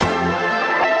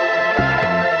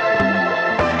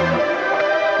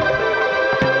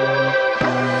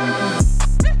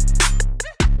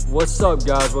What's up,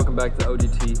 guys? Welcome back to the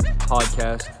ODT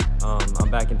podcast.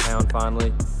 I'm back in town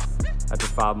finally after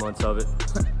 5 months of it.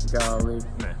 Golly.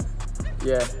 Man.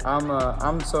 Yeah,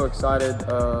 I'm so excited.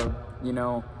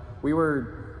 We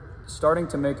were starting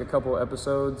to make a couple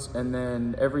episodes, and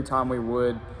then every time we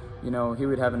would, he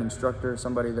would have an instructor,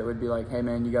 somebody that would be like, "Hey,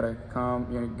 man, you gotta come.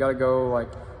 You gotta go,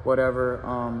 like whatever."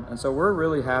 And so we're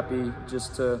really happy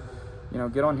just to,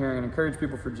 get on here and encourage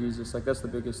people for Jesus. Like that's the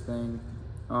biggest thing.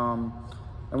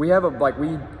 And we have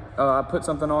I put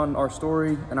something on our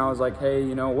story, and I was like,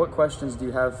 "Hey, what questions do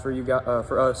you have for you guys?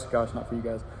 For us, gosh, not for you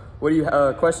guys.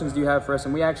 Questions do you have for us?"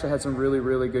 And we actually had some really,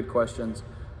 really good questions,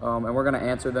 and we're gonna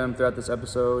answer them throughout this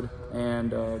episode.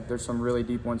 And there's some really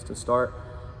deep ones to start.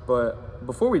 But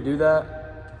before we do that,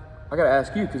 I gotta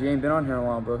ask you because you ain't been on here in a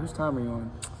while, bro. Whose time are you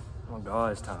on? On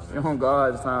God's time, man. You're on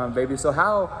God's time, baby. So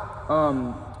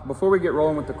before we get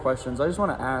rolling with the questions, I just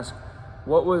want to ask,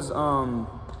 what was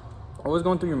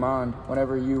going through your mind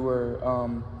whenever you were,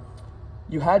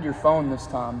 you had your phone this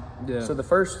time? Yeah. So the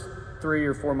first 3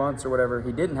 or 4 months or whatever,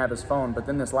 he didn't have his phone, but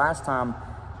then this last time,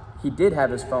 he did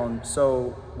have his phone.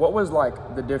 So what was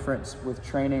like the difference with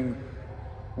training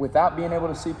without being able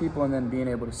to see people and then being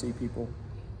able to see people?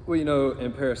 Well,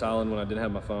 in Paris Island, when I didn't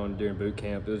have my phone during boot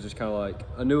camp, it was just kind of like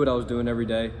I knew what I was doing every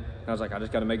day. And I was like, I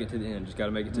just got to make it to the end. To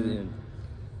the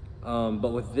end.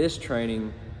 But with this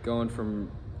training, going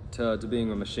to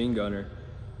being a machine gunner,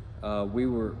 we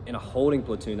were in a holding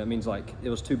platoon. That means like it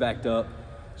was too backed up,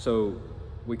 so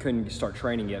we couldn't start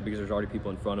training yet because there's already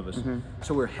people in front of us. Mm-hmm.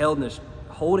 So we're held in this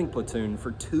holding platoon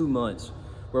for 2 months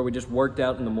where we just worked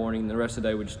out in the morning and the rest of the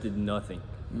day we just did nothing.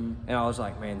 Mm-hmm. And I was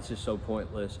like, man, this is so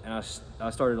pointless. And I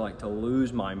started like to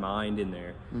lose my mind in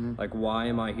there. Mm-hmm. Like, why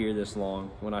am I here this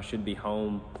long when I should be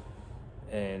home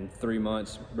in 3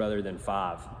 months rather than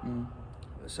 5? Mm-hmm.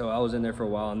 So I was in there for a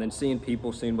while, and then seeing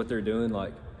what they're doing,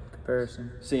 like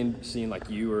comparison, seeing like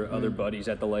you or other buddies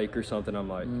at the lake or something, I'm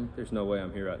like, there's no way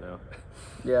I'm here right now.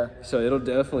 Yeah. So it'll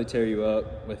definitely tear you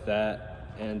up with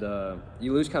that, and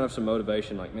you lose kind of some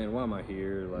motivation. Like, man, why am I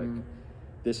here? Like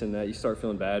this and that. You start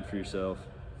feeling bad for yourself.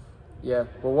 Yeah.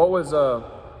 Well, what was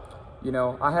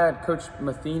I had Coach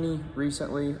Matheny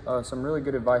recently. Some really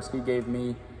good advice he gave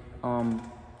me.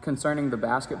 Concerning the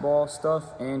basketball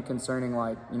stuff and concerning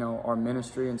our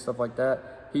ministry and stuff like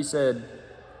that. He said,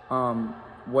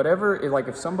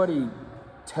 if somebody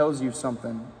tells you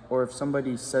something or if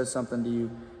somebody says something to you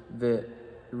that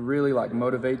really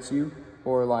motivates you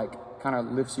or kind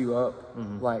of lifts you up,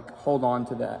 hold on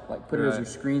to that. Put it as your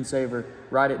screensaver,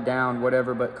 write it down,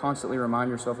 whatever, but constantly remind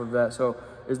yourself of that. So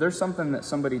is there something that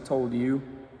somebody told you,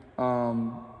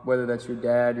 whether that's your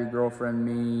dad, your girlfriend,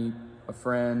 me, a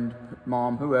friend,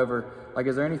 mom, whoever,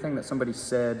 is there anything that somebody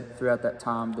said throughout that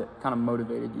time that kind of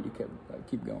motivated you to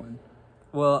keep going?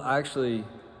 Well, actually,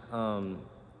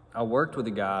 I worked with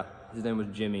a guy. His name was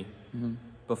Jimmy. Mm-hmm.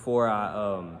 Before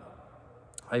I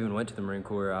even went to the Marine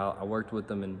Corps, I worked with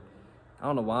him, and I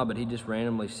don't know why, but he just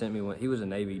randomly sent me one. He was a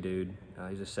Navy dude.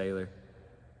 He's a sailor.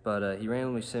 But he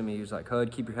randomly sent me, he was like,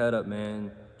 "Hud, keep your head up,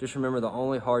 man. Just remember the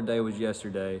only hard day was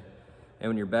yesterday. And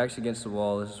when your back's against the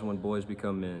wall, this is when boys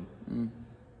become men. Mm.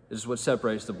 This is what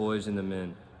separates the boys and the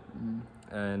men." Mm.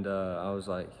 And I was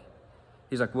like,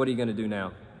 he's like, "What are you going to do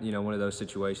now?" One of those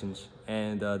situations.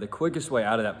 And the quickest way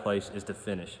out of that place is to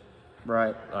finish.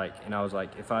 Right. And I was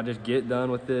like, if I just get done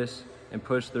with this and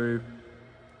push through,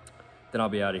 then I'll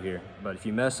be out of here. But if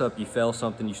you mess up, you fail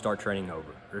something, you start training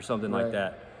over or something like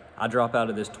that. I drop out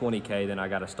of this 20K, then I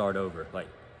got to start over.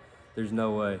 There's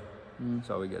no way. Mm.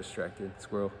 So we get distracted.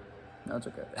 Squirrel. No, it's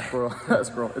okay.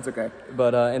 Squirrel. It's okay.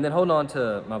 But and then holding on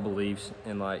to my beliefs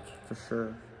and for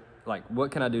sure.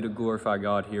 What can I do to glorify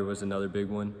God here was another big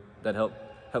one that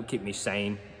helped keep me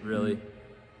sane, really.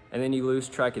 And then you lose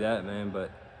track of that, man. But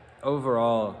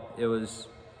overall, it was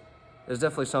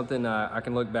definitely something I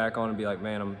can look back on and be like,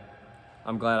 man,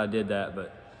 I'm glad I did that,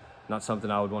 but not something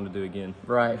I would want to do again.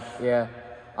 Right. Yeah.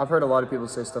 I've heard a lot of people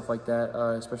say stuff like that,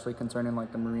 especially concerning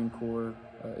the Marine Corps.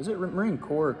 Is it Marine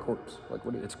Corps or Corps?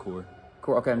 What is it? It's Corps.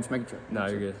 Corps. Okay, I'm just making sure. No,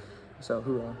 you're good. So,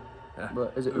 hoorah. Yeah.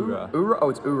 But is it Hoorah? Hoorah? Oh,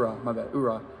 it's hoorah. My bad.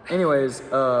 Hoorah. Anyways,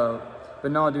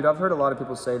 but no, dude, I've heard a lot of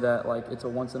people say that it's a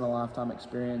once-in-a-lifetime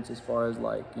experience as far as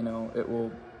it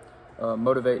will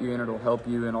motivate you and it'll help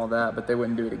you and all that, but they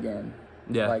wouldn't do it again.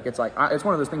 Yeah. It's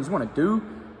one of those things you want to do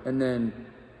and then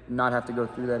not have to go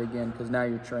through that again because now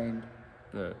you're trained.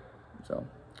 Right. So.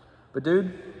 But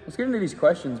dude, let's get into these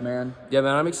questions, man. Yeah,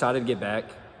 man, I'm excited to get back.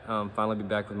 Finally be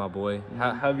back with my boy. Mm-hmm.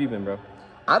 How have you been, bro?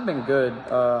 I've been good.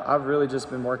 I've really just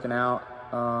been working out.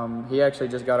 He actually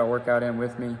just got a workout in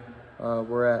with me.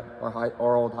 We're at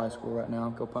our old high school right now,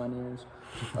 Go Pioneers.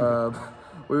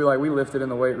 we lifted in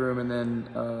the weight room and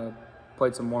then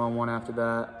played some one-on-one after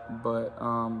that. But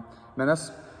man,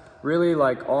 that's really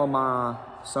like all my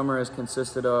summer has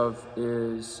consisted of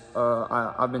is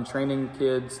I've been training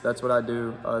kids. That's what I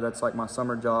do. That's like my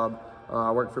summer job.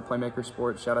 I work for Playmaker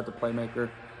Sports. Shout out to Playmaker.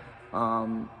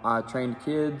 I trained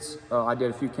kids. I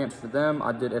did a few camps for them.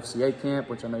 I did FCA camp,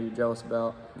 which I know you're jealous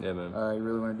about. Yeah, man. You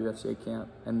really want to do FCA camp.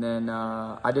 And then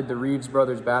I did the Reeves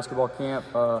Brothers basketball camp.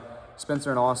 Spencer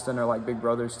and Austin are like big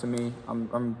brothers to me.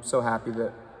 I'm so happy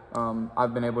that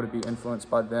I've been able to be influenced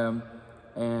by them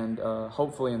and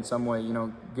hopefully in some way,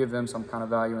 give them some kind of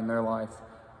value in their life.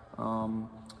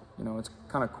 It's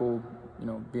kind of cool,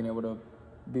 being able to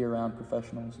be around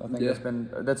professionals. I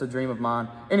think that's a dream of mine.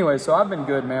 Anyway, so I've been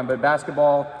good, man, but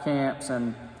basketball, camps,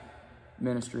 and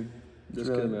ministry. That's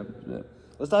really good, man. Yeah.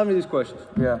 Let's dive into these questions.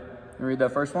 Yeah. You read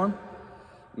that first one?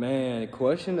 Man,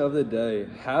 question of the day.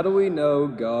 How do we know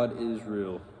God is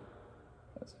real?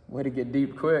 Way to get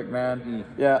deep quick, man.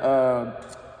 Yeah,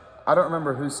 I don't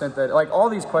remember who sent that. Like, all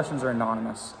these questions are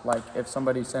anonymous. Like, if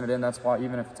somebody sent it in, that's why,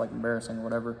 even if it's, like, embarrassing or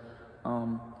whatever.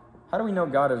 How do we know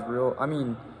God is real? I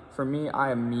mean, for me,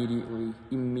 I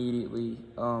immediately,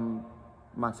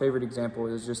 my favorite example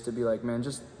is just to be like, man,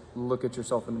 just look at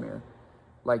yourself in the mirror.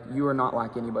 Like, you are not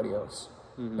like anybody else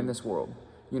in this world.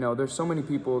 There's so many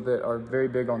people that are very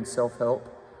big on self-help,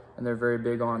 and they're very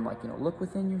big on, like, look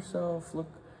within yourself, look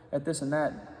at this and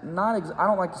that. I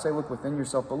don't like to say look within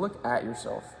yourself, but look at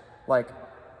yourself. Like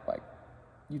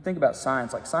you think about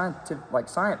science,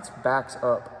 science backs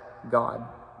up God,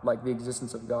 like the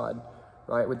existence of God,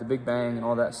 right? With the Big Bang and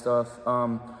all that stuff.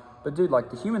 But dude, like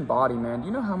the human body, man, do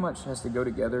you know how much has to go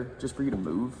together just for you to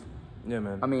move? Yeah,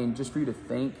 man. I mean, just for you to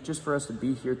think, just for us to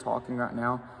be here talking right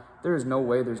now, there is no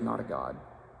way there's not a God.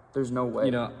 There's no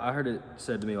way. I heard it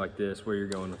said to me like this, where you're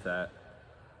going with that.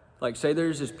 Like, say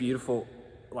there's this beautiful,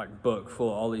 like, book full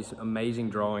of all these amazing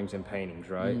drawings and paintings,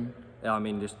 right? I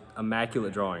mean, just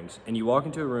immaculate drawings. And you walk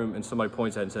into a room and somebody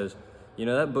points at it and says,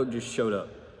 that book just showed up.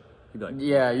 You'd be like,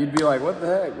 yeah, you'd be like, what the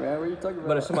heck, man? What are you talking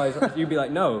about? But if you'd be like,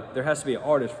 no, there has to be an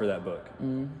artist for that book.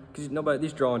 Because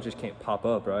these drawings just can't pop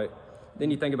up, right?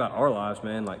 Then you think about our lives,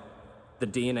 man, like the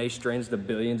DNA strands, the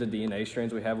billions of DNA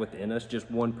strands we have within us,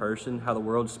 just one person, how the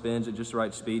world spins at just the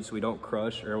right speed so we don't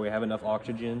crush or we have enough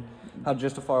oxygen, how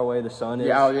just how far away the sun is.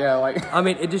 Yeah, I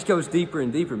mean, it just goes deeper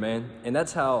and deeper, man. And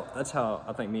that's how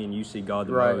I think me and you see God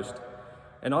the most.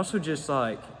 And also just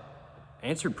like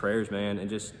answered prayers, man, and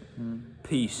just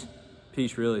peace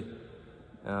really,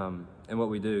 and what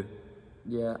we do.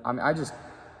 Yeah, I mean, I just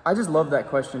love that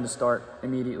question to start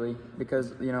immediately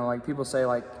because, like people say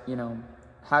like,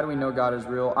 how do we know God is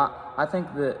real? I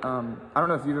think that, I don't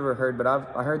know if you've ever heard, but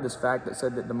I heard this fact that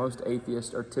said that the most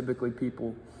atheists are typically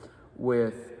people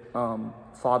with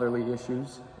fatherly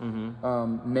issues,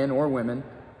 men or women.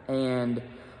 And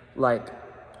like,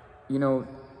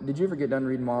 did you ever get done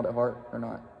reading Wild at Heart or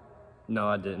not? No,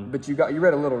 I didn't. But you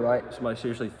read a little, right? Somebody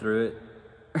seriously threw it.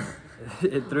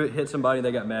 It hit somebody,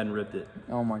 they got mad and ripped it.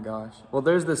 Oh my gosh. Well,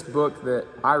 there's this book that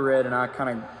I read and I kind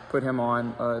of put him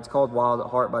on. It's called Wild at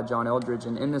Heart by John Eldredge.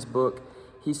 And in this book,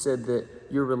 he said that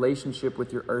your relationship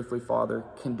with your earthly father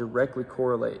can directly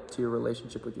correlate to your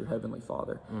relationship with your heavenly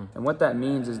father. And what that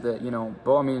means is that,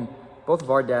 both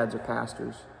of our dads are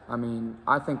pastors. I mean,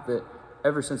 I think that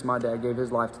ever since my dad gave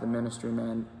his life to the ministry,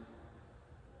 man,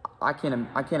 I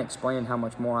can't explain how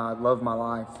much more I love my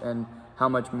life and how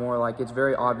much more, like, it's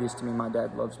very obvious to me my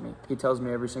dad loves me. He tells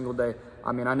me every single day.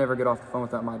 I mean, I never get off the phone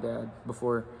without my dad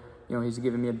before, he's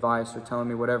giving me advice or telling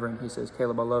me whatever, and he says,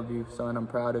 Caleb, I love you, son, I'm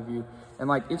proud of you. And,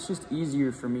 like, it's just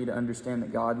easier for me to understand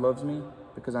that God loves me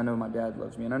because I know my dad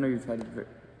loves me. And I know you've had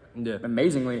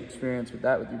amazingly experience with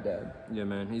that with your dad. Yeah,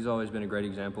 man. He's always been a great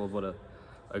example of what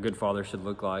a good father should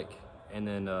look like. And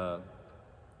then to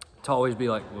always be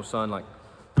like, well, son, like,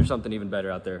 there's something even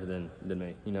better out there than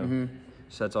me,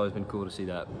 So that's always been cool to see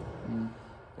that.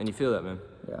 And you feel that, man.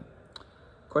 Yeah.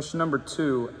 Question number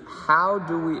 2,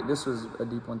 this was a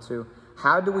deep one too.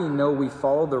 How do we know we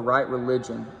follow the right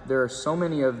religion? There are so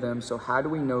many of them, so how do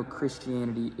we know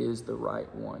Christianity is the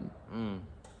right one?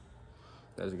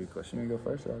 That's a good question. You want to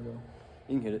go first or I'll go?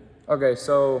 You can hit it. Okay,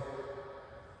 so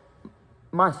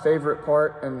my favorite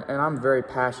part, and I'm very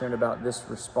passionate about this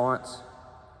response,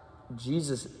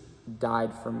 Jesus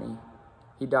died for me.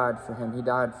 He died for him. He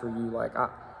died for you. Like,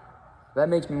 that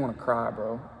makes me want to cry,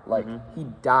 bro. Like, he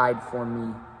died for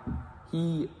me.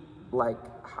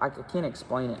 I can't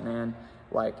explain it, man.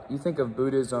 Like, you think of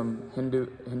Buddhism,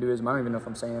 Hinduism, I don't even know if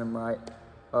I'm saying them right.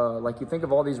 Like, you think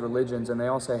of all these religions, and they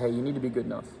all say, hey, you need to be good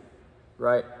enough,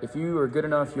 right? If you are good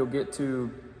enough, you'll get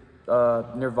to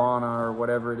Nirvana or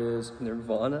whatever it is.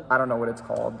 Nirvana? I don't know what it's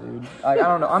called, dude. I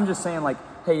don't know. I'm just saying, like,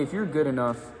 hey, if you're good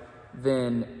enough,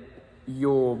 then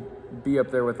you'll be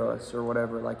up there with us or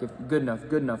whatever. Like, if good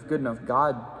enough.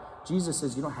 God, Jesus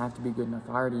says you don't have to be good enough.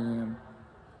 I already am.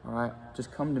 All right?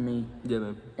 Just come to me. Yeah,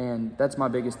 man. And that's my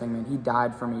biggest thing, man. He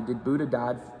died for me. Did Buddha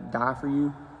die for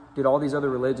you? Did all these other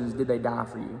religions, did they die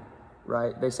for you?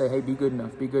 Right? They say, hey, be good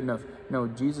enough. No,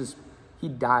 Jesus, he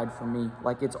died for me.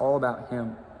 Like, it's all about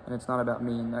him. And it's not about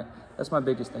me, and that's my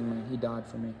biggest thing, man. He died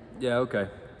for me. Yeah, okay.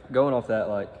 Going off that,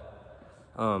 like,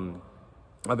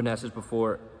 I've been asked this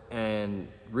before, and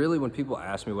really when people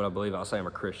ask me what I believe, I'll say I'm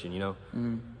a Christian, you know?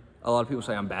 Mm-hmm. A lot of people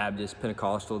say I'm Baptist,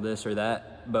 Pentecostal, this or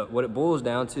that, but what it boils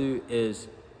down to is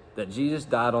that Jesus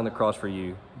died on the cross for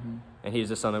you, and he is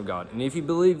the Son of God. And if you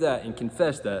believe that and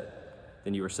confess that,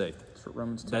 then you are saved. That's what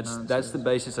Romans 10:9 That's says. the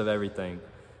basis of everything.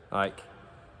 Like,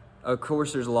 of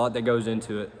course, there's a lot that goes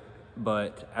into it,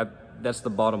 but that's the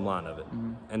bottom line of it.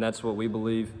 And that's what we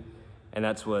believe, and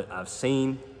that's what I've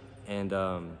seen. And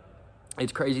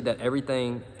it's crazy that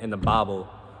everything in the Bible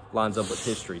lines up with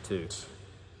history too.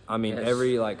 I mean, Yes.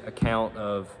 every like account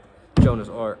of Jonah's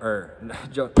Ark,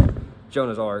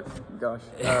 Jonah's Ark. Gosh.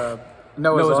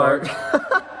 Noah's Ark.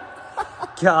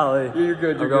 Golly, You're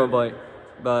good. I'm going blank.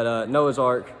 But Noah's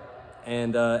Ark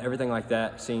and everything like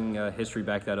that. Seeing history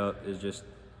back that up is just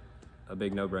a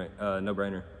big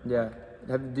no-brainer. Yeah.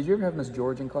 Did you ever have Miss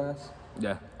George in class?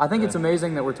 Yeah. I think it's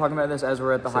amazing that we're talking about this as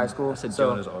we're at the high school. I said So,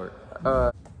 Jonah's Ark.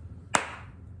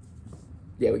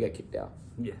 yeah, we got kicked out.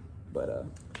 Yeah. But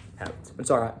Happens.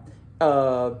 it's all right.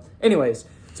 Anyways,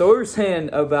 so what we were saying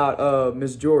about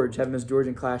Miss George, having Miss George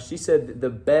in class, she said that the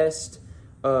best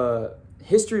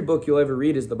history book you'll ever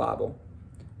read is the Bible.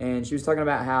 And she was talking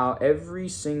about how every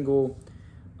single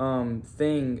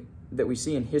thing that we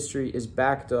see in history is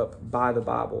backed up by the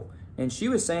Bible. And she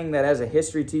was saying that as a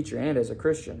history teacher and as a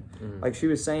Christian. Like, she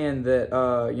was saying that,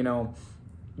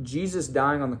 Jesus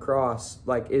dying on the cross,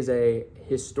 like, is a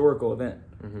historical event.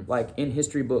 Like, in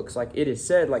history books, like, it is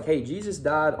said, like, hey, Jesus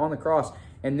died on the cross.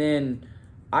 And then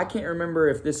I can't remember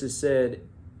if this is said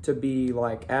to be,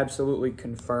 like, absolutely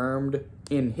confirmed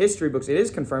in history books. It is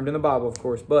confirmed in the Bible, of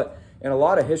course, but in a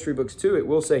lot of history books, too, it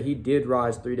will say he did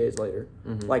rise 3 days later.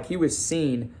 Like, he was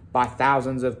seen by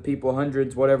thousands of people,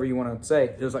 hundreds, whatever you want to say.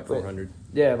 It was like 400.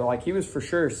 Yeah, but, like, he was for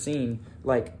sure seen,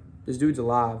 like, this dude's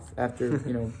alive after,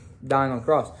 dying on the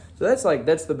cross. So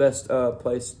that's the best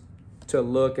place to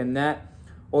look, and that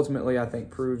ultimately, I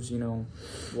think, proves,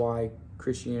 why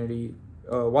Christianity,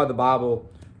 why the Bible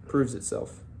proves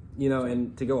itself.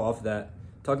 And to go off of that,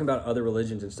 talking about other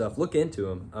religions and stuff, look into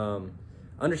them.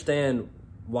 Understand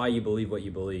why you believe what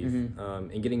you believe,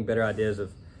 and getting better ideas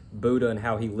of Buddha and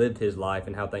how he lived his life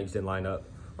and how things didn't line up,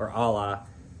 or Allah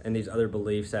and these other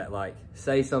beliefs that like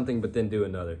say something but then do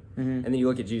another. And then you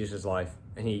look at Jesus' life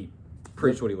and he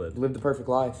preached what he lived. Lived the perfect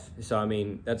life. So I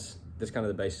mean, that's kind of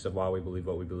the basis of why we believe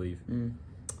what we believe,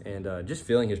 and just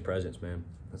feeling his presence, man.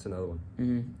 That's another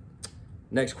one.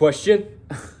 Next question.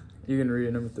 You can read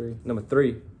it, number 3. Number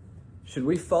 3. Should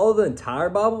we follow the entire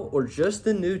Bible or just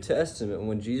the New Testament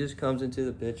when Jesus comes into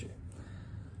the picture?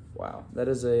 Wow,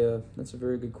 that's a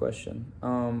very good question.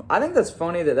 I think that's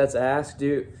funny that that's asked. Do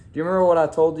you remember what I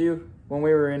told you when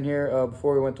we were in here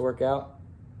before we went to work out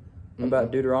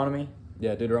about Deuteronomy?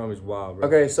 Yeah, Deuteronomy's wild, bro.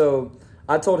 Okay, so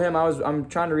I told him I'm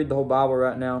trying to read the whole Bible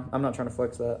right now. I'm not trying to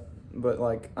flex that, but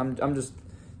like I'm trying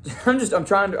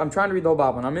to read the whole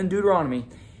Bible, and I'm in Deuteronomy,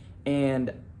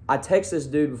 and I text this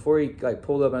dude before he like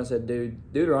pulled up, and I said,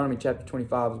 dude, Deuteronomy chapter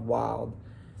 25 is wild.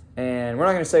 And we're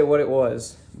not going to say what it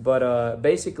was, but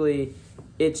basically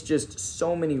it's just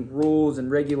so many rules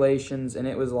and regulations, and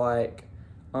it was like,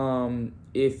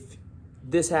 if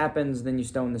this happens, then you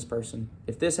stone this person.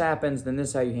 If this happens, then this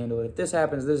is how you handle it. If this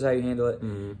happens, this is how you handle it.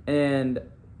 And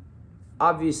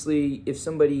obviously, if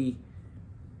somebody,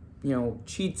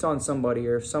 cheats on somebody,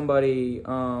 or if somebody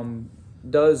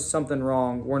does something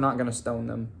wrong, we're not going to stone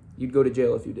them. You'd go to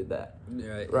jail if you did that.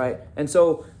 Right? And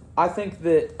so I think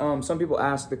that some people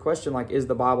ask the question, like, is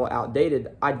the Bible outdated?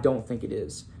 I don't think it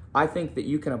is. I think that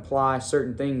you can apply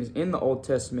certain things in the Old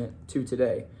Testament to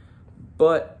today.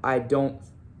 But I don't,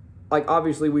 like,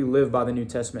 obviously we live by the New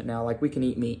Testament now. Like, we can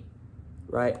eat meat,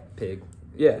 right? Pig.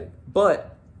 Yeah.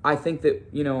 But I think that,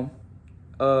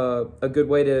 a good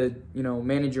way to,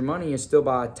 manage your money is still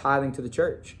by tithing to the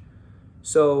church.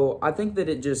 So I think that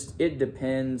it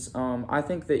depends. I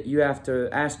think that you have to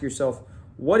ask yourself,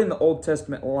 what in the Old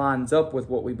Testament lines up with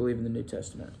what we believe in the New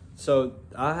Testament? So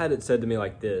I had it said to me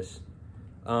like this.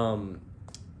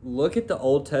 Look at the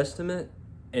Old Testament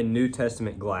and New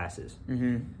Testament glasses.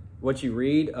 What you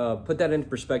read, put that into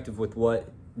perspective with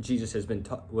what Jesus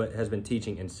what has been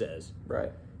teaching and says.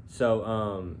 Right. So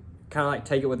kind of like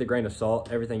take it with a grain of salt,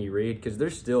 everything you read, because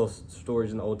there's still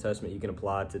stories in the Old Testament you can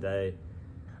apply today.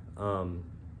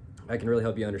 That can really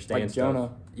help you understand Like stuff.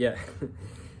 Jonah. Yeah,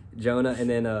 Jonah, and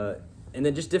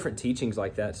then just different teachings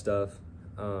like that stuff,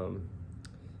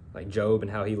 like Job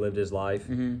and how he lived his life.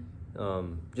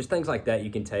 Just things like that you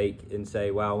can take and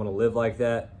say, wow, I want to live like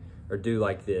that or do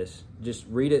like this. Just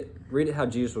read it how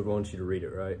Jesus would want you to read it,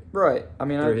 right? Right. I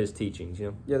mean, Through his teachings,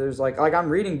 Yeah, there's like I'm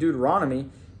reading Deuteronomy,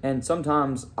 and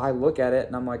sometimes I look at it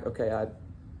and I'm like, okay, I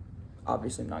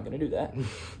obviously am not going to do that.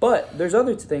 But there's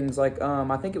other things like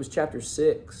I think it was chapter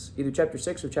 6, either chapter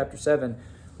 6 or chapter 7.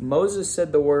 Moses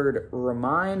said the word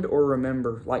remind or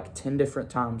remember like 10 different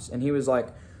times, and he was like,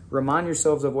 remind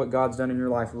yourselves of what God's done in your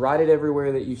life. Write it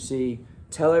everywhere that you see.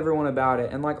 Tell everyone about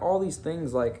it. And like all these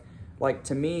things, like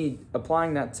to me,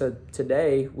 applying that to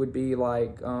today would be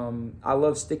like, I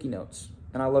love sticky notes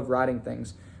and I love writing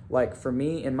things. Like for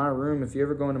me in my room, if you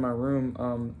ever go into my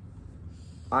room,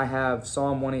 I have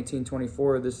Psalm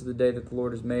 118:24. This is the day that the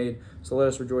Lord has made, so let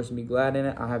us rejoice and be glad in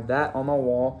it. I have that on my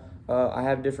wall. I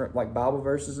have different like Bible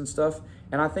verses and stuff.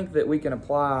 And I think that we can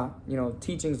apply,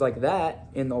 teachings like that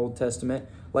in the Old Testament.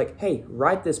 Like, hey,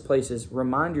 write this places,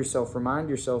 remind yourself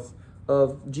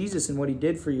of Jesus and what he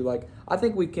did for you. Like, I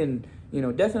think we can,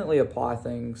 definitely apply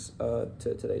things to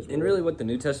today's world. And really what the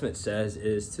New Testament says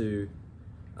is to,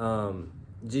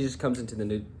 Jesus comes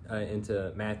into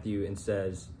Matthew and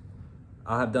says,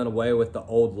 I have done away with the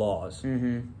old laws.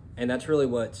 And that's really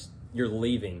what you're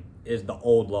leaving is the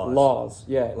old laws. Laws,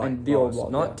 yeah, like and the old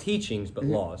laws. Not teachings, but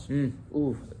laws.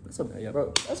 Ooh, that's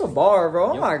a bar,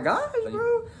 bro. Oh my gosh,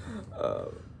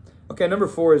 bro. Okay, number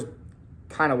 4 is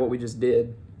kind of what we just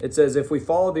did. It says, if we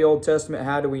follow the Old Testament,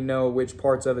 how do we know which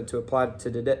parts of it to apply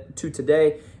to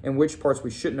today and which parts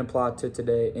we shouldn't apply to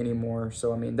today anymore?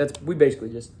 So, I mean, we basically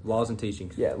just... Laws and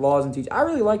teachings. Yeah, laws and teachings. I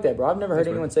really like that, bro. I've never heard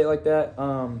anyone say it like that.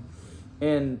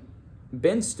 And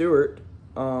Ben Stewart,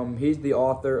 he's the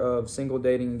author of Single,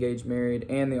 Dating, Engaged, Married,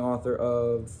 and the author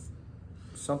of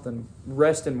something,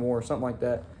 Rest and War, something like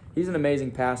that. He's an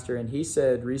amazing pastor, and he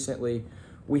said recently,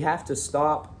 we have to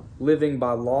stop living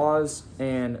by laws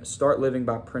and start living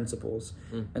by principles.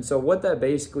 And so what that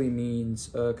basically means,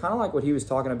 kind of like what he was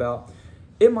talking about,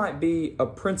 it might be a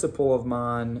principle of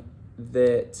mine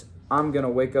that I'm going to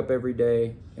wake up every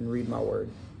day and read my word.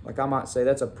 Like I might say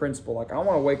that's a principle. Like I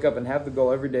want to wake up and have the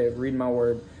goal every day of reading my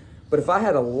word. But if I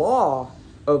had a law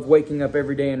of waking up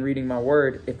every day and reading my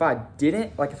word, if I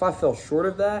didn't, like if I fell short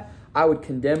of that, I would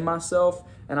condemn myself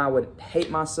and I would hate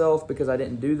myself because I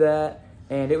didn't do that.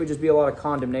 And it would just be a lot of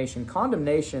condemnation.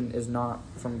 Condemnation is not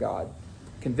from God.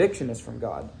 Conviction is from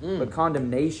God, but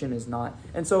condemnation is not.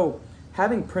 And so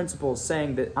having principles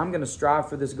saying that I'm going to strive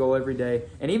for this goal every day,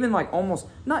 and even like almost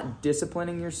not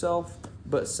disciplining yourself,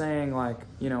 but saying like,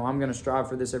 I'm going to strive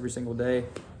for this every single day.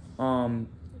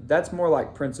 That's more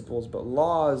like principles, but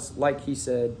laws, like he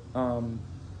said,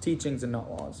 teachings and not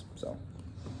laws. So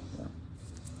yeah.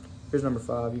 Here's number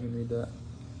 5. You can read that.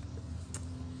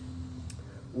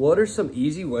 What are some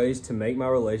easy ways to make my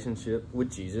relationship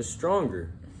with Jesus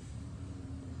stronger?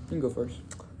 You can go first.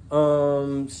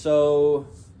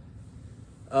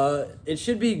 It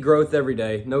should be growth every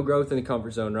day. No growth in the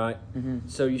comfort zone, right?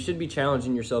 So you should be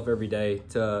challenging yourself every day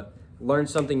to learn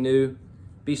something new,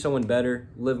 be someone better,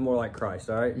 live more like Christ,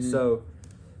 all right? So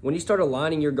when you start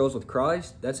aligning your goals with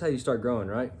Christ, that's how you start growing,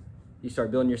 right? You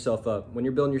start building yourself up. When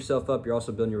you're building yourself up, you're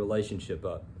also building your relationship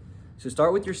up. So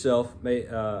start with yourself,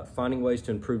 finding ways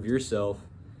to improve yourself,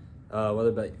 whether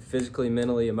it be physically,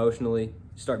 mentally, emotionally.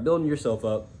 Start building yourself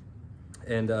up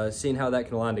and seeing how that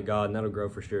can align to God, and that'll grow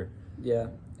for sure. Yeah,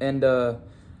 and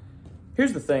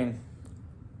here's the thing.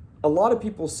 A lot of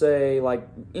people say, like,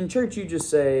 in church you just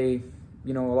say,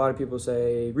 a lot of people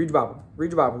say, read your Bible,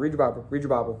 read your Bible, read your Bible, read your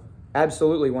Bible.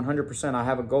 Absolutely, 100%. I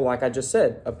have a goal, like I just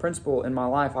said, a principle in my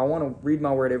life. I want to read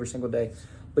my word every single day.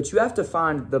 But you have to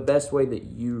find the best way that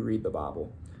you read the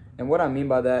Bible. And what I mean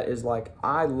by that is, like,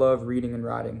 I love reading and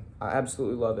writing. I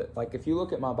absolutely love it. Like, if you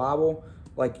look at my Bible,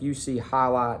 like, you see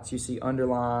highlights, you see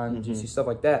underlines, you see stuff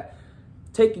like that.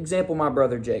 Take example, my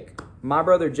brother Jake. My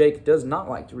brother Jake does not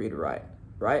like to read or write,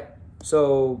 right?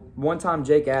 So one time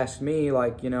Jake asked me,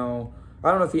 like, I don't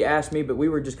know if he asked me, but we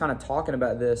were just kind of talking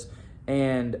about this.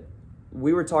 And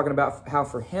we were talking about how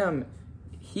for him,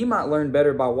 he might learn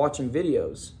better by watching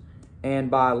videos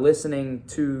and by listening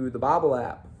to the Bible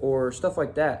app or stuff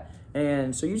like that.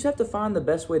 And so you just have to find the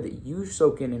best way that you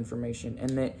soak in information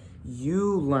and that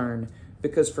you learn.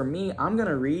 Because for me, I'm going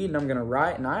to read and I'm going to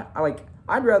write. And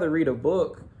I'd rather read a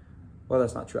book. Well,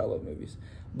 that's not true. I love movies.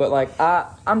 But like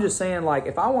I'm just saying, like,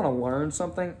 if I want to learn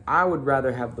something, I would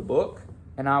rather have the book,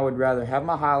 and I would rather have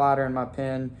my highlighter and my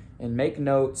pen and make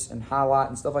notes and highlight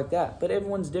and stuff like that. But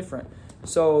everyone's different.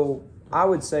 So I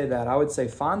would say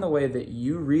find the way that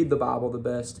you read the Bible the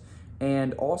best,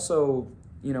 and also,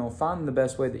 you know, find the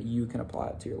best way that you can apply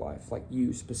it to your life, like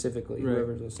you specifically, Right.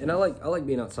 whoever's listening. And I like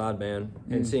being outside, man,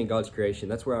 and seeing God's creation.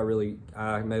 That's where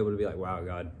I'm able to be like, wow,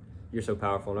 God, you're so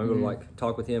powerful, and I'm able to like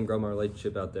talk with Him, grow my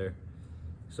relationship out there.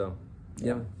 So,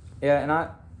 yeah.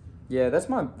 That's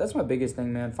my biggest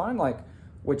thing, man. Find like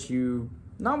honestly,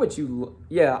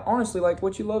 like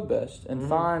what you love best,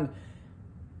 and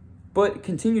but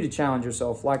continue to challenge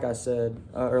yourself, like I said,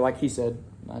 or like he said.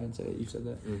 I didn't say it, you said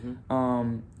that.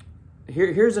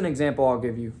 Here's an example I'll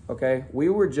give you, okay? We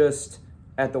were just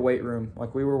at the weight room,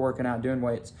 like we were working out, doing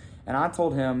weights, and I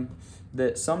told him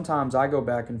that sometimes I go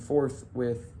back and forth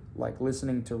with like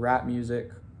listening to rap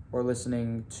music or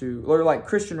like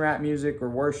Christian rap music or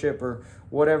worship or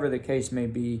whatever the case may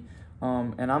be.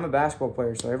 And I'm a basketball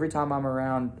player, so every time I'm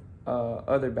around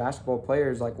other basketball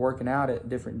players, like working out at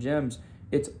different gyms,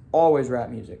 it's always rap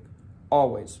music.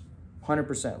 Always.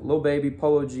 100%. Lil Baby,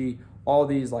 Polo G, all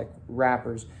these like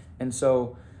rappers. And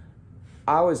so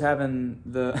I was having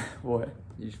what?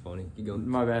 You're just funny. Keep going.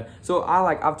 My bad. So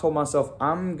I've told myself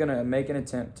I'm going to make an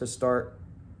attempt to start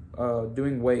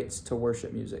doing weights to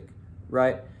worship music,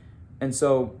 right? And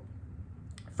so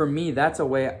for me, that's a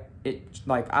way that's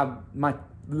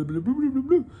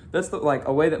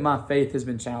a way that my faith has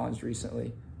been challenged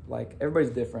recently. Like everybody's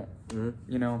different,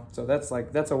 you know? So that's a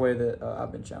way that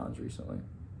I've been challenged recently.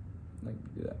 Like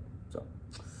do that. So,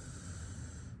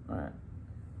 all right.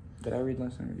 Did I read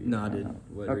last interview? No, I didn't.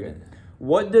 Okay.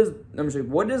 What does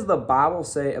the Bible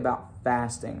say about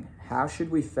fasting? How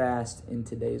should we fast in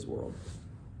today's world?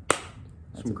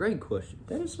 That's a great question.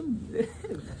 That is some deep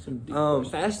questions.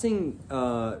 Fasting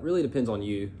really depends on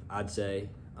you, I'd say.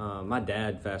 My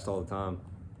dad fasts all the time,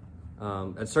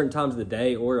 at certain times of the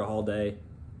day or all day.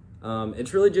 Fasting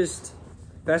is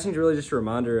really just a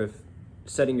reminder of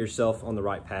setting yourself on the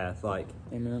right path. Like,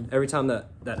 Amen. Every time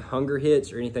that hunger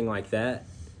hits or anything like that,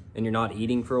 and you're not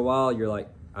eating for a while, you're like,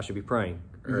 I should be praying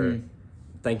or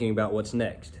thinking about what's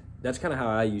next. That's kind of how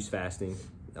I use fasting.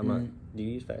 Do you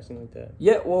use fasting like that?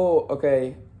 Yeah, well,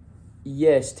 okay.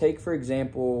 Yes, take for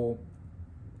example,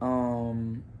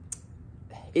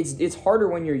 it's harder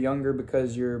when you're younger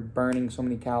because you're burning so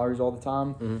many calories all the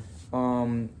time.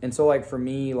 And so like for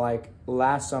me, like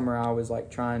last summer I was like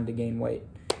trying to gain weight.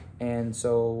 And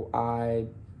so I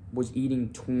was eating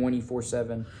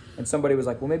 24/7, and somebody was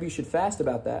like, well, maybe you should fast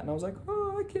about that. And I was like,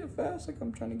 oh, I can't fast, like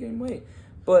I'm trying to gain weight.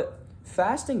 But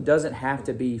fasting doesn't have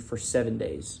to be for 7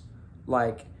 days.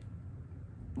 Like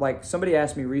somebody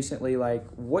asked me recently, like,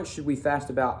 what should we fast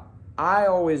about? I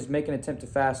always make an attempt to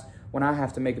fast when I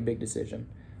have to make a big decision.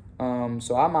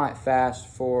 So I might fast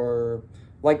for,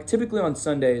 like, typically on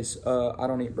Sundays, I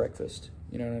don't eat breakfast.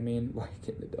 You know what I mean? Like,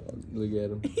 get the dog. Look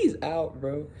at him. He's out,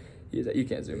 bro. He's out. You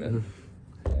can't zoom in.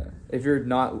 Yeah. If you're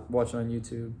not watching on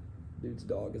YouTube, dude's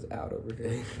dog is out over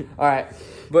here. All right.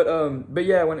 But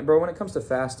yeah, when it comes to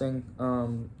fasting,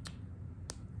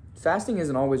 fasting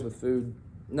isn't always with food.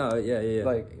 No, yeah.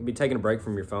 Like, be taking a break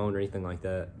from your phone or anything like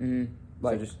that.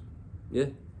 Like, so yeah.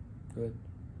 Good.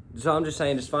 So I'm just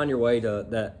saying, just find your way to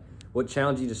that. What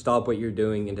challenged you to stop what you're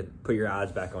doing and to put your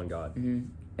eyes back on God.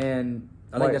 And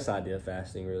I think that's the idea of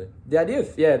fasting, really. The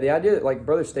idea, like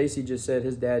Brother Stacy just said,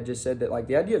 his dad just said that, like,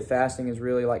 the idea of fasting is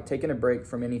really like taking a break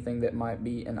from anything that might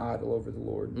be an idol over the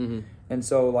Lord. And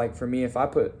so, like, for me, if I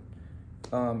put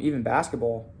even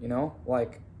basketball, you know,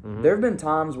 like, there have been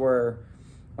times where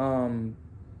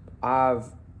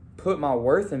I've put my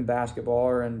worth in basketball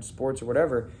or in sports or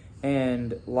whatever,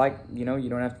 and, like, you know, you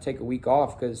don't have to take a week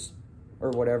off or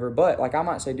whatever, but, like, I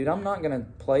might say, dude, I'm not going to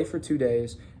play for 2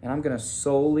 days, and I'm going to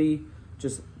solely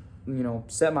just, you know,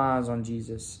 set my eyes on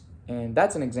Jesus. And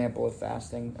that's an example of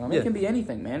fasting. It can be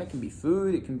anything, man. It can be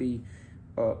food. It can be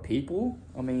people.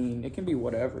 I mean, it can be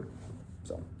whatever.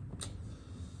 So,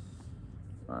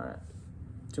 all right.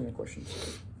 2 more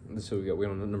questions. So we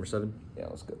on number 7? Yeah,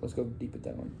 let's go deep at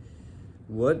that one.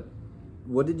 What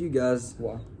did you guys...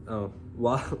 Why? Oh,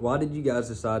 why did you guys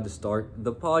decide to start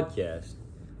the podcast?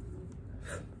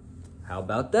 How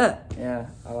about that? Yeah,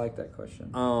 I like that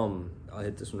question. I'll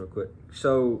hit this one real quick.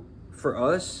 So, for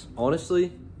us,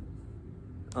 honestly,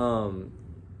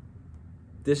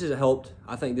 this has helped.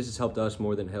 I think this has helped us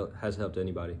more than has helped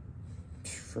anybody.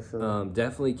 For sure.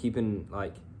 Definitely keeping,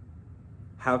 like,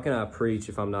 how can I preach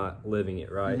if I'm not living it,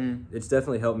 right? It's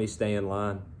definitely helped me stay in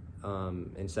line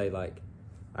and say, like,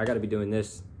 I got to be doing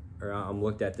this, or I'm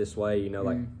looked at this way, you know,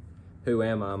 like, who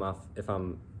am I if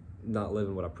I'm not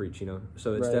living what I preach,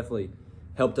 So it's Right. definitely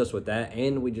helped us with that.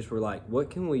 And we just were like, what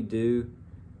can we do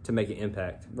to make an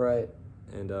impact? Right.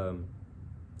 And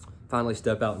finally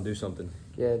step out and do something.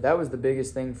 Yeah, that was the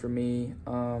biggest thing for me.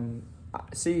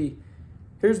 See,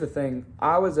 here's the thing.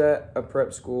 I was at a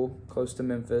prep school close to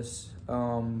Memphis,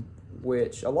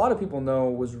 which a lot of people know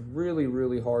was really,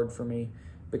 really hard for me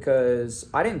because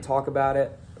I didn't talk about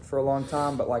it for a long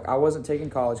time, but like I wasn't taking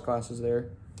college classes there.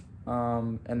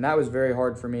 And that was very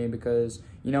hard for me because,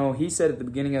 he said at the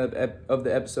beginning of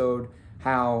the episode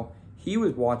how he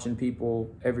was watching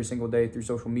people every single day through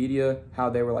social media, how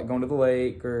they were like going to the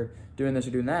lake or doing this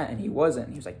or doing that, and he wasn't.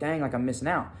 He was like, dang, like I'm missing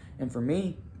out. And for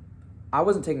me, I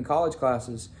wasn't taking college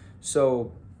classes.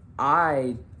 So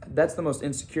that's the most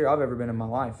insecure I've ever been in my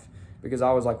life because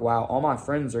I was like, wow, all my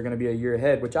friends are going to be a year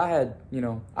ahead, which I had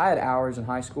hours in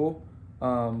high school.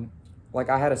 Like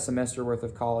I had a semester worth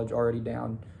of college already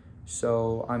down.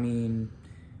 So, I mean,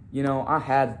 I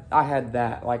had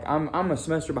that. Like I'm a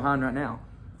semester behind right now.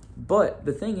 But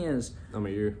the thing is, I'm a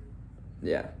year.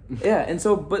 Yeah. Yeah, and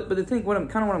so but the thing where I'm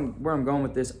going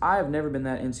with this, I have never been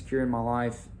that insecure in my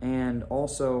life, and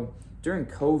also during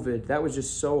COVID, that was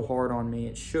just so hard on me.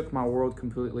 It shook my world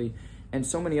completely, and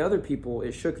so many other people,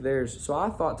 it shook theirs. So I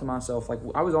thought to myself, like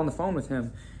I was on the phone with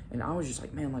him, and I was just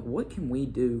like, man, like what can we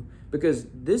do? Because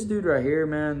this dude right here,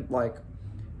 man, like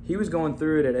he was going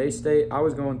through it at A-State. I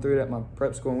was going through it at my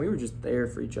prep school, and we were just there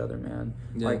for each other, man.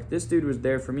 Yeah. Like, this dude was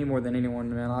there for me more than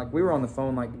anyone, man. Like, we were on the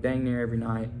phone, like, dang near every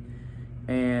night.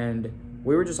 And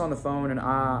we were just on the phone, and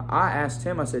I asked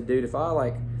him, I said, dude, if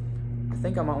I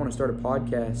think I might want to start a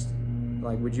podcast.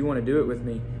 Like, would you want to do it with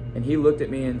me? And he looked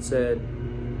at me and said,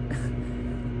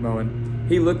 Moen.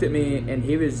 He looked at me, and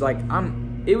he was like,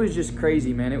 it was just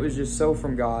crazy, man. It was just so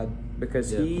from God.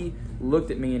 Because he looked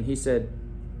at me, and he said,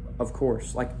 of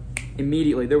course, like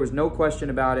immediately. There was no question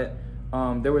about it.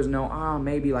 There was no,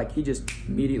 maybe. Like he just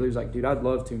immediately was like, dude, I'd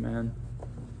love to, man.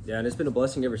 Yeah, and it's been a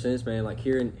blessing ever since, man. Like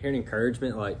hearing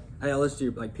encouragement, like, hey, I listen to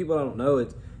your, like people I don't know.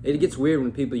 It gets weird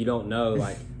when people you don't know,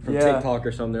 like from TikTok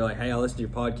or something, they're like, hey, I listened to your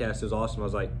podcast. It was awesome. I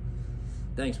was like,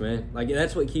 thanks, man. Like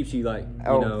that's what keeps you like,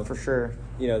 for sure.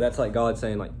 That's like God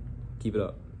saying like, keep it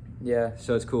up. Yeah.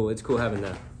 So it's cool. It's cool having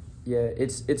that. Yeah,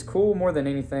 it's cool more than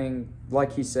anything,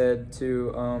 like he said,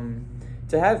 to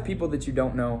have people that you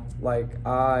don't know. Like,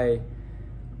 I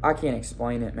can't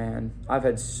explain it, man. I've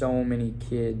had so many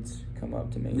kids come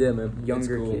up to me,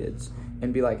 younger kids,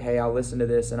 and be like, hey, I listened to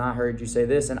this, and I heard you say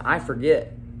this, and I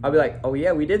forget. I'll be like, oh,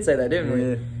 yeah, we did say that, didn't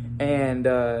we? And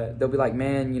they'll be like,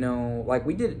 man, like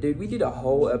we did a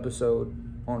whole episode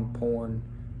on porn.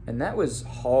 And that was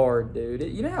hard, dude.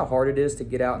 You know how hard it is to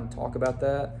get out and talk about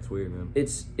that? It's weird, man.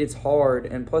 It's hard,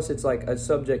 and plus it's like a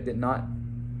subject that not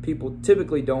people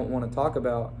typically don't want to talk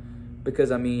about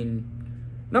because, I mean,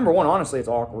 number one, honestly, it's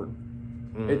awkward.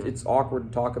 Mm. It's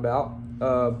awkward to talk about,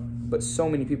 but so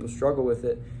many people struggle with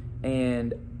it,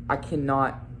 and I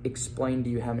cannot explain to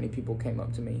you how many people came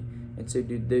up to me and said,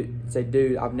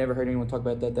 dude, I've never heard anyone talk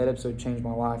about that. That episode changed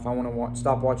my life. I want to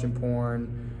stop watching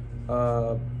porn.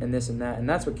 And this and that, and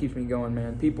that's what keeps me going,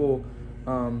 man. People,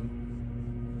 you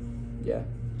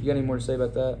got any more to say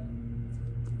about that?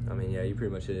 I mean, yeah, you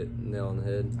pretty much hit it nail on the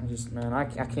head.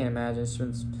 I can't imagine.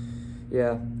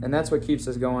 And that's what keeps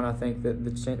us going. I think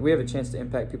that we have a chance to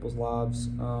impact people's lives.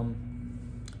 All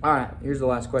right, here's the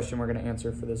last question we're going to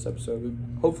answer for this episode. We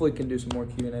hopefully can do some more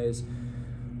Q&As.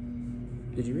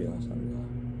 Did you read it last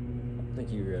time? I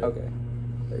think you read it. Okay,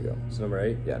 there you go. It's number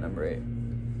 8? Yeah, number 8.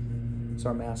 It's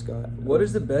our mascot. What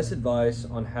is the best advice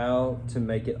on how to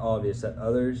make it obvious to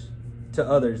others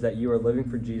that you are living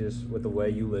for Jesus with the way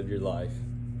you live your life?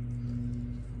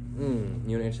 You want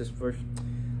to answer this first?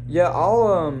 Yeah,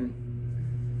 I'll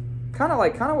kind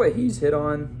of what he's hit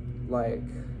on. Like,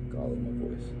 golly, my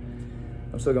voice.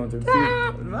 I'm still going through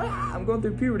I'm going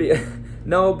through puberty.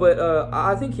 No, but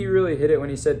I think he really hit it when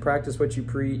he said practice what you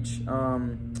preach.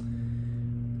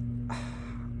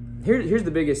 Here's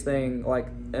the biggest thing, like,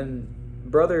 and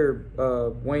Brother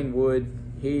Wayne Wood,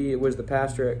 he was the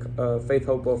pastor at Faith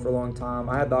Hopewell for a long time.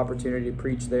 I had the opportunity to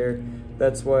preach there.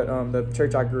 That's what the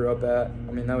church I grew up at.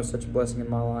 I mean, that was such a blessing in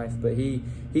my life. But he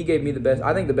gave me the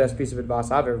best piece of advice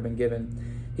I've ever been given.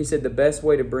 He said the best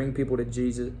way to bring people to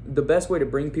Jesus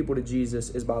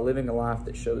is by living a life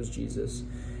that shows Jesus.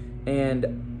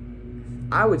 And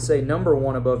I would say number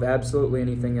one above absolutely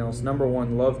anything else, number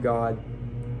one, love God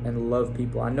and love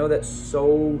people. I know that's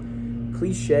so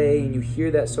cliche and you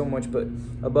hear that so much, but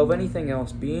above anything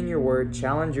else, be in your word,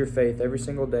 challenge your faith every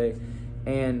single day.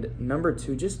 And number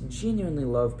two, just genuinely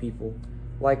love people.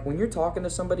 Like when you're talking to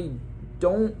somebody,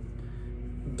 don't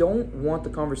want the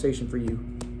conversation for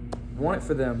you. Want it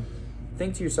for them.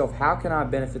 think to yourself, how can I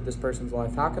benefit this person's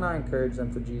life? How can I encourage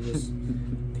them for Jesus?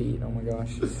 Pete, oh my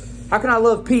gosh. How can I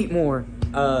love Pete more?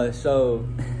 So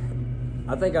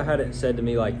I think I had it said to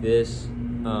me like this.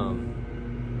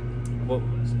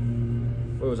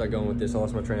 Where was I going with this? I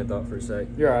lost my train of thought for a sec.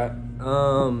 You're all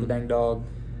right. The dang dog.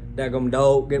 Daggum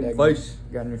dog, get in my face.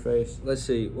 Got in your face. Let's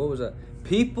see, what was that?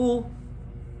 People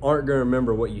aren't going to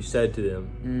remember what you said to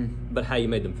them, but how you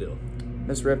made them feel.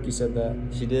 Miss Ripke said that.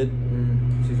 She did?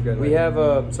 She's a great We lady.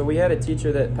 have we had a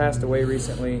teacher that passed away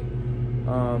recently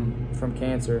from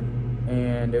cancer,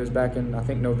 and it was back in, I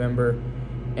think, November,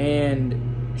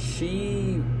 and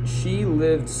she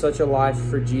lived such a life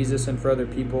for Jesus and for other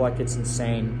people, like it's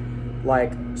insane.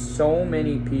 Like, so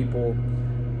many people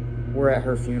were at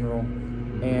her funeral,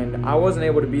 and I wasn't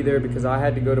able to be there because I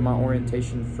had to go to my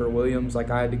orientation for Williams.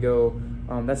 Like, I had to go,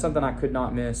 that's something I could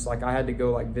not miss. Like, I had to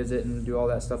go, like, visit and do all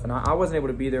that stuff, and I wasn't able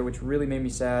to be there, which really made me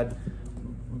sad.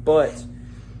 But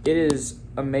it is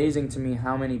amazing to me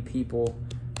how many people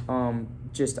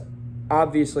just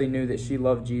obviously knew that she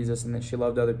loved Jesus and that she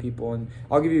loved other people. And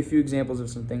I'll give you a few examples of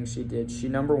some things she did.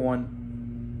 Number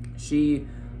one, she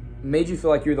made you feel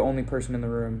like you're the only person in the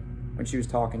room when she was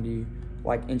talking to you.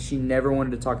 Like, and she never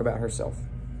wanted to talk about herself.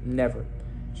 Never.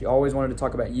 She always wanted to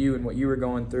talk about you and what you were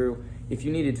going through. If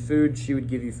you needed food, she would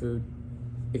give you food.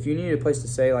 If you needed a place to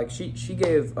stay, like, she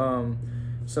gave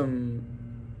some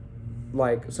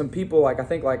people, like, I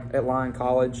think, like, at Lyon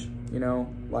College, you know,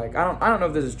 like, I don't know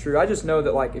if this is true. I just know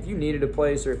that, like, if you needed a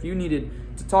place or if you needed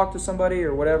to talk to somebody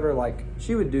or whatever, like,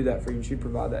 she would do that for you and she'd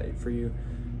provide that for you.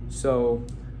 So,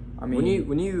 I mean,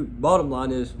 when you bottom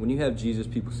line is, when you have Jesus,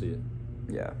 people see it.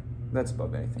 Yeah, that's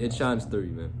above anything. It shines through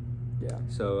you, man. Yeah.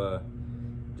 So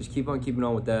just keep on keeping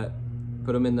on with that.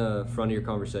 Put them in the front of your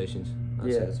conversations. I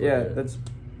think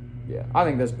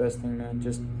that's the best thing, man.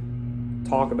 Just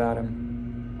talk about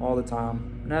him all the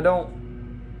time. Now,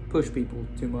 don't push people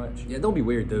too much. Yeah, don't be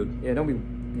weird, dude. Yeah, don't be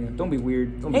weird. Don't be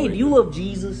weird, do you dude. love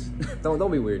Jesus?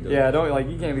 don't be weird, dude. Yeah,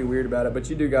 you can't be weird about it, but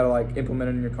you do gotta, like, implement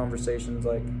it in your conversations.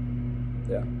 Like,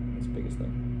 yeah, that's the biggest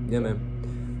thing. Yeah,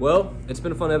 man. Well, it's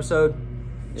been a fun episode.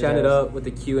 Chatting it up with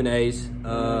the Q&As.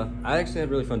 I actually had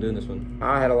really fun doing this one.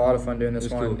 I had a lot of fun doing this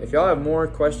one. Cool. If y'all have more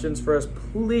questions for us,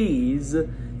 please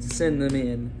send them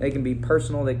in. They can be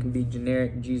personal, they can be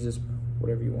generic, Jesus,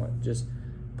 whatever you want. Just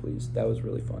please. That was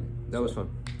really fun. That was fun.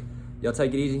 Y'all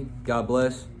take it easy. God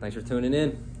bless. Thanks for tuning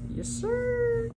in. Yes, sir.